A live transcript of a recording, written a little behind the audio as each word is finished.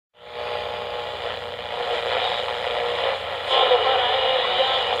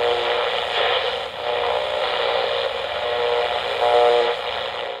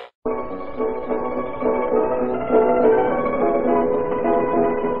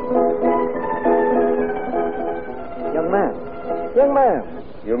young man. Young man.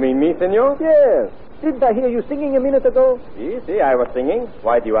 You mean me, senor? Yes. Didn't I hear you singing a minute ago? See, I was singing.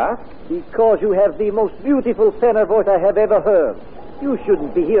 Why do you ask? Because you have the most beautiful tenor voice I have ever heard. You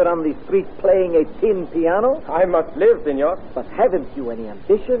shouldn't be here on the street playing a tin piano. I must live, senor. But haven't you any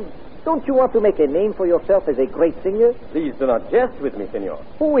ambition? Don't you want to make a name for yourself as a great singer? Please do not jest with me, senor.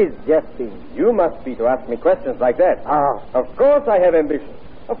 Who is jesting? You must be to ask me questions like that. Ah. Of course I have ambition.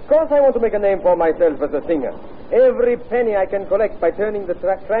 Of course I want to make a name for myself as a singer. Every penny I can collect by turning the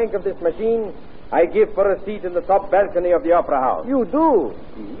crank of this machine, I give for a seat in the top balcony of the Opera House. You do?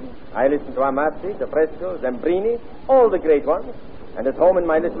 I listen to Amati, De Fresco, Zambrini, all the great ones. And at home in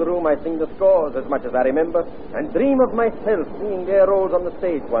my little room, I sing the scores as much as I remember and dream of myself singing their roles on the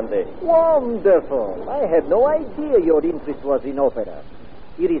stage one day. Wonderful. I had no idea your interest was in opera.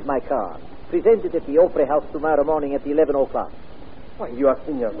 Here is my card. Presented at the Opera House tomorrow morning at 11 o'clock. Why, you are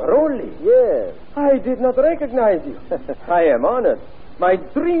Signor Baroli. Yes. I did not recognize you. I am honored. My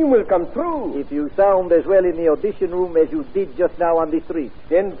dream will come true. If you sound as well in the audition room as you did just now on the street.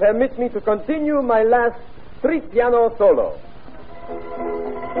 Then permit me to continue my last street piano solo.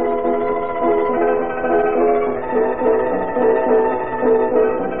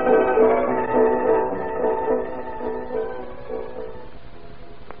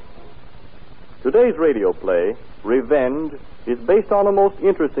 Today's radio play, Revenge, is based on a most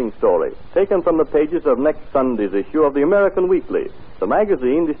interesting story taken from the pages of next Sunday's issue of the American Weekly, the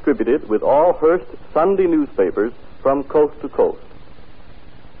magazine distributed with all Hearst Sunday newspapers from coast to coast.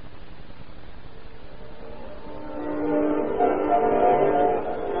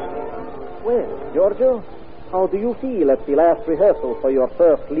 Well, Giorgio, how do you feel at the last rehearsal for your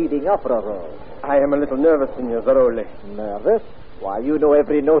first leading opera role? I am a little nervous, Signor Zaroli. Nervous? Why, you know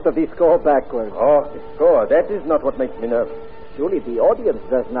every note of the score backwards. Oh, the score. That is not what makes me nervous. Surely the audience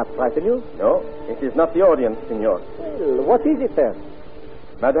does not frighten you? No, it is not the audience, Signor. Well, what is it then?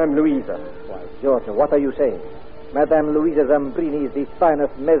 Madame Louisa. Why, Giorgio, what are you saying? Madame Louisa Zambrini is the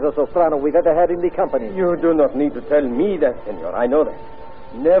finest mezzo-soprano we've ever had in the company. You do not need to tell me that, Signor. I know that.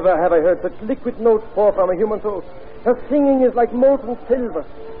 Never have I heard such liquid notes pour from a human throat. Her singing is like molten silver.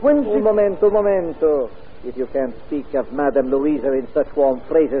 When she... Un momento. If you can't speak of Madame Louisa in such warm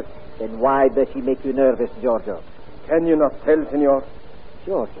phrases, then why does she make you nervous, Giorgio? Can you not tell, Signor?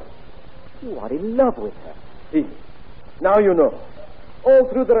 Giorgio, you are in love with her. See, now you know. All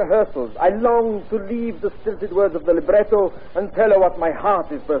through the rehearsals, I long to leave the stilted words of the libretto and tell her what my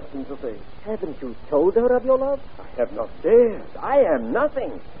heart is bursting to say. Haven't you told her of your love? I have not dared. I am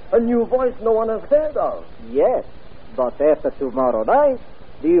nothing. A new voice no one has heard of. Yes, but after tomorrow night,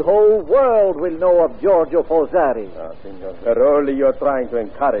 the whole world will know of Giorgio Posari. Ah, Signor Zaroli, you're trying to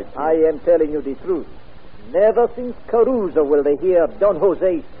encourage me. I am telling you the truth. Never since Caruso will they hear Don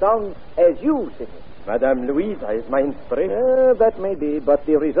Jose's song as you sing it. Madame Louisa is my inspiration. That may be, but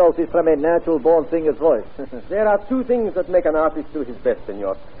the result is from a natural-born singer's voice. There are two things that make an artist do his best,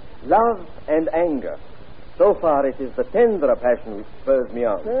 Signor. Love and anger. So far, it is the tenderer passion which spurs me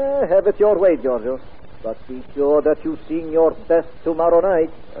on. Have it your way, Giorgio. But be sure that you sing your best tomorrow night.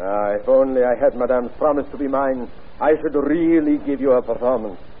 If only I had Madame's promise to be mine, I should really give you a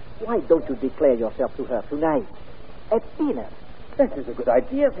performance. Why don't you declare yourself to her tonight? At dinner. That is a good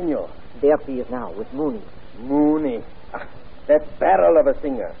idea, Signor. There she is now with Mooney. Mooney. That barrel of a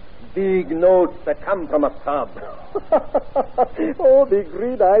singer. Big notes that come from a tub. Oh, the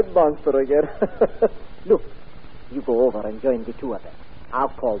green-eyed monster again. Look, you go over and join the two of them. I'll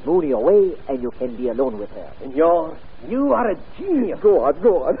call Mooney away, and you can be alone with her. Senor, you are a genius. Go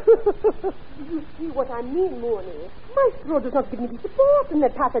on. You see what I mean, Mooney? My throat does not give me the support in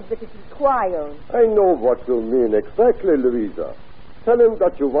that passage that it requires. I know what you mean exactly, Louisa. Tell him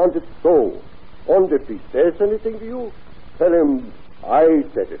that you want it so. And if he says anything to you, tell him I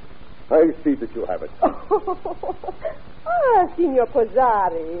said it. I see that you have it. Signor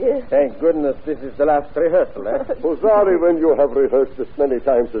Posari. Thank goodness this is the last rehearsal, Posari, when you have rehearsed as many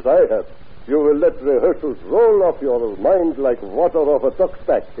times as I have, you will let rehearsals roll off your mind like water off a duck's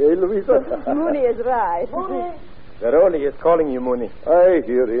back, eh, Louisa? Mooney is right. Mooney! Zaroli is calling you, Mooney. I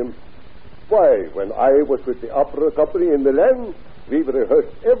hear him. Why, when I was with the opera company in Milan, we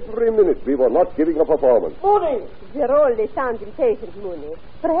rehearsed every minute. We were not giving a performance. Mooney! Zerolli sounds impatient, Mooney.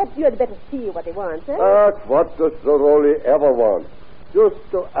 Perhaps you had better see what he wants, eh? What does Zaroli ever want? Just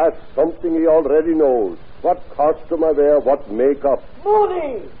to ask something he already knows. What costume I wear, what makeup.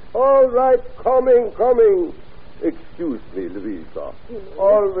 Mooney! All right, coming. Excuse me, Louisa.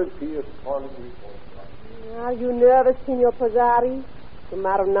 Always here calling me. Are you nervous, Signor Posari?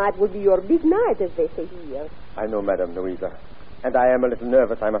 Tomorrow night will be your big night, as they say here. I know, Madame Louisa. And I am a little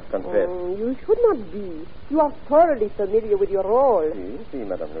nervous, I must confess. You should not be. You are thoroughly familiar with your role. Si,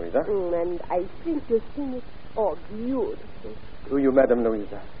 Madame Louisa. And I think you sing it, beautifully. To you, Madame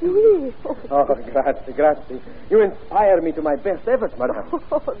Louisa. Oui. Oh, grazie. You inspire me to my best efforts, Madame.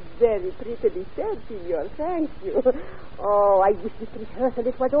 Oh, very prettily said, Signor. Thank you. Oh, I wish this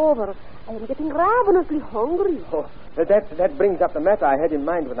rehearsal was over. I am getting ravenously hungry. Oh, that brings up the matter I had in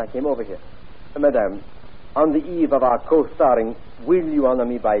mind when I came over here. Madame, on the eve of our co-starring, will you honor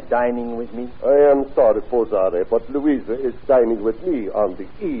me by dining with me? I am sorry, Posare, but Louisa is dining with me on the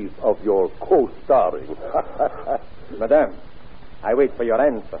eve of your co-starring. Madame, I wait for your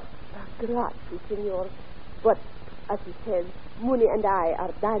answer. Grazie, Signor. But, as he says, Mooney and I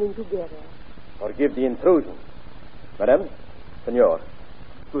are dining together. Forgive the intrusion. Madame, Signor,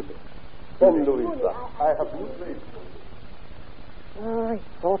 scusi. Come, Louisa. I have you please. I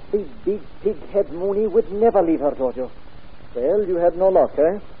thought the big pig-head Mooney would never leave her, Giorgio. Well, you had no luck,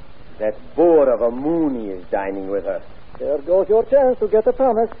 eh? That boar of a Mooney is dining with her. There goes your chance to get a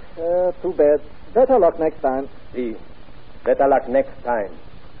promise. Too bad. Better luck next time. See, better luck next time.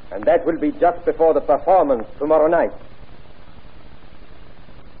 And that will be just before the performance tomorrow night.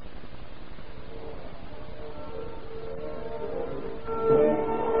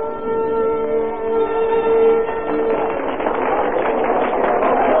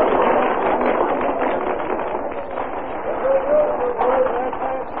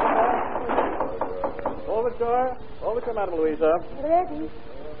 Overture, Madame Louisa. Ready?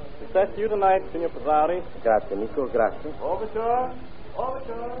 Success to you tonight, Signor Posari. Grazie, amico, grazie. Overture.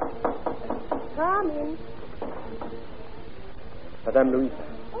 Come in. Madame Louisa.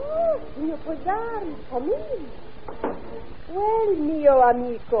 Oh, Signor Posari, come in. Well, mio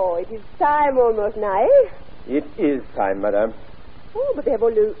amico, it is time almost now, eh? It is time, Madame. Oh, but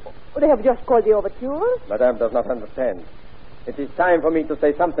they have just called the overture. Madame does not understand. It is time for me to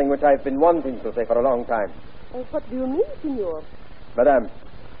say something which I've been wanting to say for a long time. What do you mean, Signor? Madame,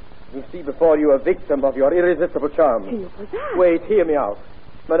 you see before you a victim of your irresistible charm. Signor Posari. Wait, hear me out.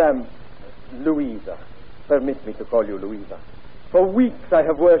 Madame, Louisa. Permit me to call you Louisa. For weeks I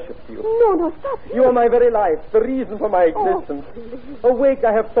have worshipped you. No, stop. You are my very life, the reason for my existence. Awake,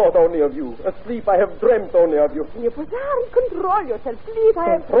 I have thought only of you. Asleep, I have dreamt only of you. Signor Posari, control yourself, please.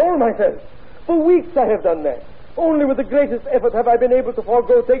 Control myself? For weeks I have done that. Only with the greatest effort have I been able to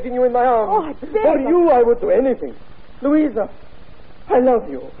forego taking you in my arms. Oh, I beg For you, I would do anything. Louisa, I love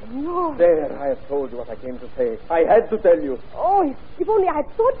you. No. There, I have told you what I came to say. I had to tell you. Oh, if only I had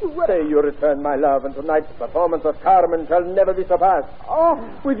thought you were... Say you return my love, and tonight's performance of Carmen shall never be surpassed. Oh.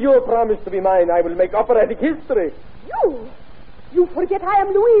 With your promise to be mine, I will make operatic history. You forget I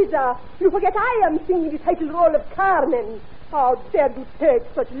am Louisa. You forget I am singing the title role of Carmen. How dare you take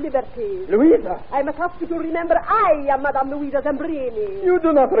such liberties? Louisa! I must ask you to remember I am Madame Louisa Zambrini. You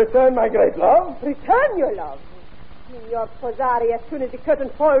do not return my great love? Return your love? Signor Posari, as soon as the curtain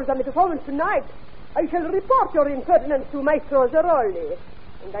falls on the performance tonight, I shall report your impertinence to Maestro Zerolli,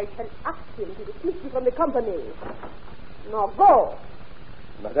 and I shall ask him to dismiss you from the company. Now go.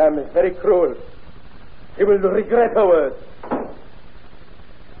 Madame is very cruel. She will regret her words.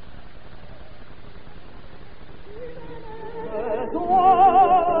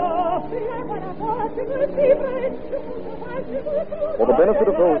 For the benefit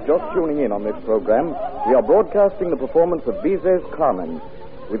of those just tuning in on this program, we are broadcasting the performance of Bizet's Carmen,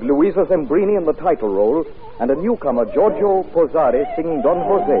 with Luisa Zambrini in the title role and a newcomer, Giorgio Posari, singing Don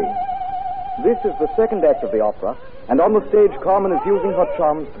Jose. This is the second act of the opera, and on the stage, Carmen is using her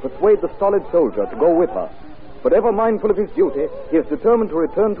charms to persuade the stolid soldier to go with her. But ever mindful of his duty, he is determined to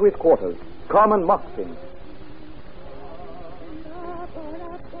return to his quarters. Carmen mocks him.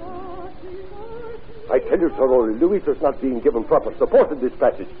 I tell you, Sir, Louisa's not being given proper support in this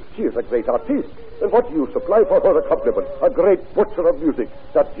passage. She is a great artiste. And what do you supply for her accompaniment? A great butcher of music,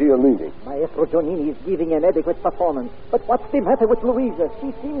 that Giannini. Maestro Giannini is giving an adequate performance. But what's the matter with Louisa?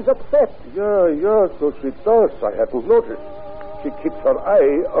 She seems upset. Yeah, so she does. I hadn't noticed. She keeps her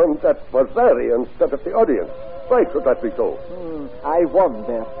eye on that Posari instead of the audience. Why should that be so? I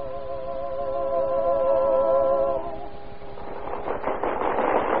wonder.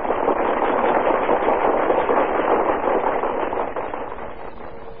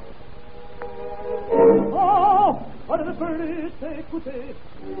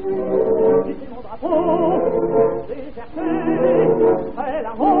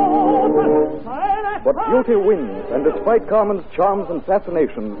 But beauty wins, and despite Carmen's charms and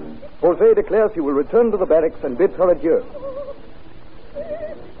fascination, Jose declares he will return to the barracks and bids her adieu.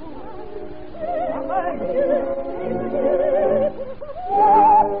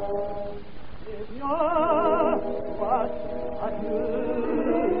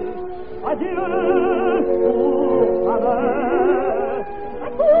 adieu, Carmen.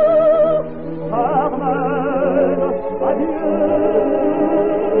 Carmen, adieu.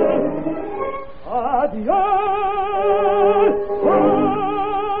 Adieu.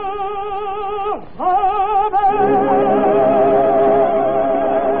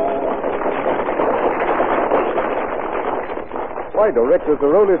 Why, Director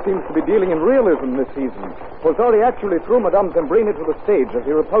Zeroli seems to be dealing in realism this season. Pozzari actually threw Madame Zembrini to the stage as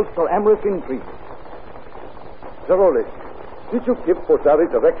he repulsed her amorous intrigue. Zeroli, did you give Pozzari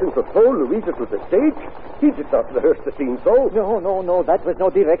directions to throw Louisa to the stage? He did not rehearse the scene so. No, that was no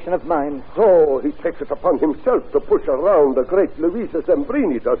direction of mine. So he takes it upon himself to push around the great Louisa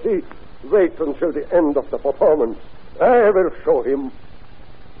Zembrini, does he? Wait until the end of the performance. I will show him.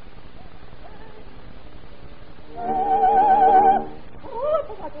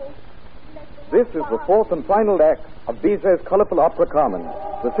 This is the fourth and final act of Bizet's colorful opera Carmen.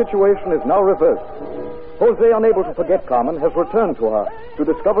 The situation is now reversed. Jose, unable to forget Carmen, has returned to her to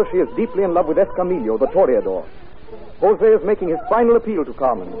discover she is deeply in love with Escamillo, the toreador. Jose is making his final appeal to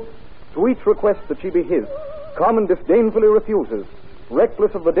Carmen. To each request that she be his, Carmen disdainfully refuses,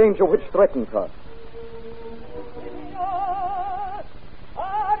 reckless of the danger which threatens her.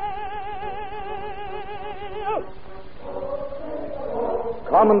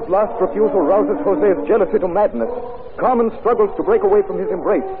 Carmen's last refusal rouses Jose's jealousy to madness. Carmen struggles to break away from his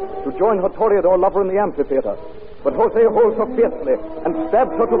embrace, to join her toreador lover in the amphitheater. But Jose holds her fiercely and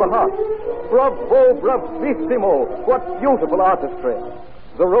stabs her to the heart. Bravo, bravissimo! What beautiful artistry!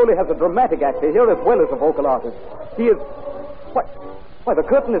 Zeroli has a dramatic actor here as well as a vocal artist. He is... Why, the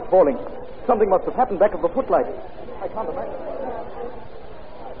curtain is falling. Something must have happened back of the footlights. I can't imagine.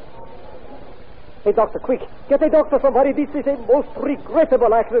 Hey, doctor, quick. Get a doctor, somebody. This is a most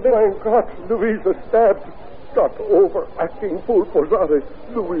regrettable accident. My God, Louisa stabbed. Stop overacting, fool Pozzari.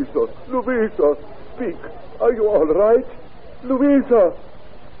 Louisa, speak. Are you all right? Louisa!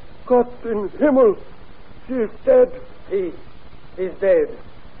 God in Himmel! She is dead. He's dead.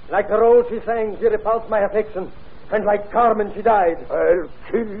 Like the role she sang, she repulsed my affection. And like Carmen, she died. I'll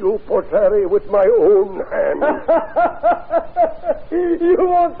kill you, Pozzari, with my own hand. You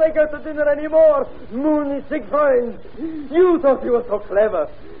won't take her to dinner anymore, Mooney Siegfried. You thought you were so clever.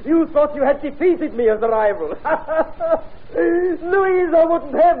 You thought you had defeated me as a rival. Louisa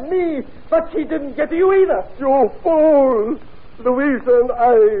wouldn't have me, but she didn't get you either. You fool! Louisa and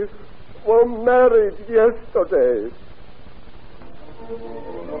I were married yesterday.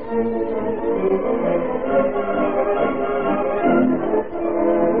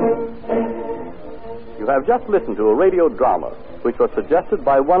 You have just listened to a radio drama which was suggested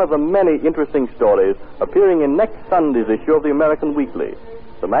by one of the many interesting stories appearing in next Sunday's issue of the American Weekly,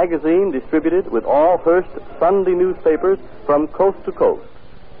 the magazine distributed with all Hearst Sunday newspapers from coast to coast.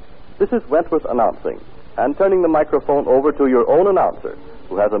 This is Wentworth announcing and turning the microphone over to your own announcer,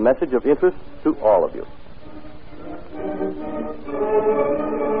 who has a message of interest to all of you.